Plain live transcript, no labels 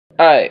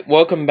Hi,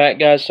 welcome back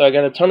guys. So I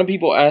got a ton of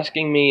people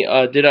asking me,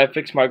 did I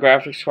fix my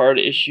graphics card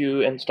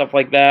issue and stuff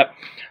like that.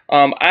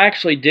 I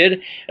actually did,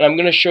 and I'm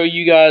going to show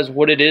you guys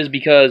what it is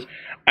because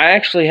I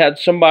actually had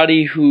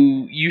somebody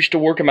who used to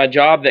work at my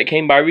job that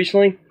came by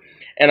recently,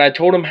 and I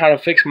told him how to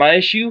fix my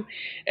issue,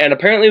 and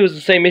apparently it was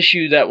the same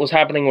issue that was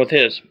happening with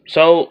his.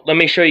 So let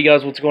me show you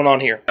guys what's going on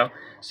here.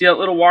 See that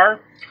little wire?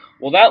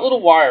 Well, that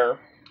little wire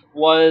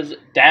was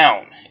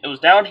down. It was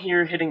down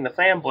here hitting the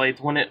fan blades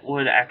when it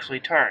would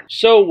actually turn.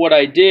 So what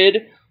I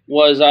did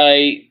was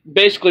I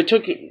basically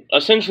took,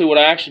 essentially what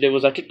I actually did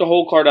was I took the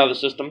whole card out of the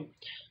system.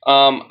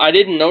 I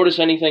didn't notice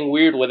anything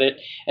weird with it,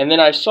 and then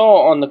I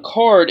saw on the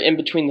card in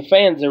between the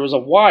fans there was a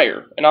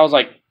wire, and I was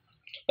like,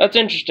 that's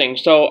interesting.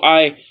 So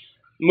I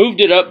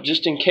moved it up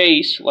just in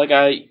case, like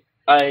I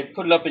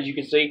put it up as you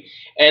can see,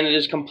 and it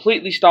is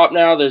completely stopped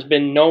now. There's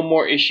been no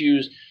more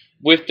issues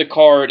with the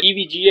card.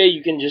 EVGA,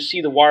 you can just see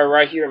the wire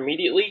right here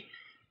immediately.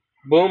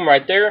 Boom,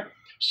 right there.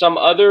 Some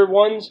other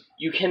ones,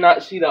 you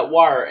cannot see that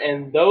wire,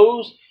 and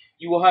those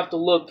you will have to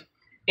look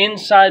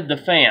inside the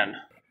fan.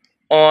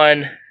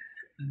 On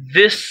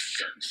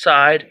this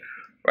side,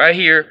 right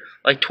here,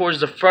 like towards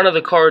the front of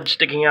the card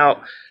sticking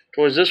out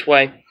towards this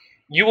way,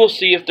 you will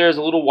see if there's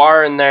a little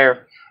wire in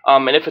there,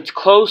 and if it's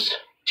close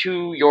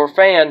to your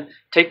fan,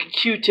 take a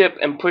Q-tip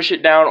and push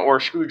it down, or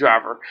a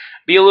screwdriver.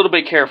 Be a little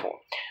bit careful.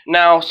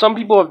 Now, some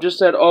people have just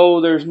said, oh,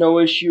 there's no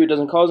issue, it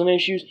doesn't cause any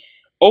issues.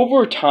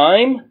 Over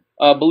time,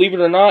 believe it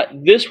or not,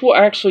 this will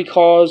actually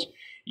cause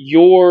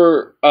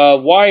your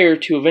wire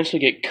to eventually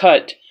get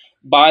cut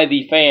by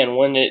the fan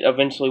when it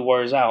eventually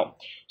wears out.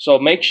 So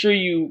make sure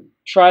you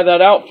try that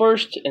out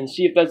first and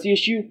see if that's the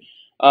issue.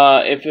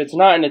 If it's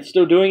not and it's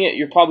still doing it,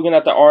 you're probably going to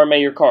have to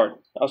RMA your card.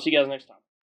 I'll see you guys next time.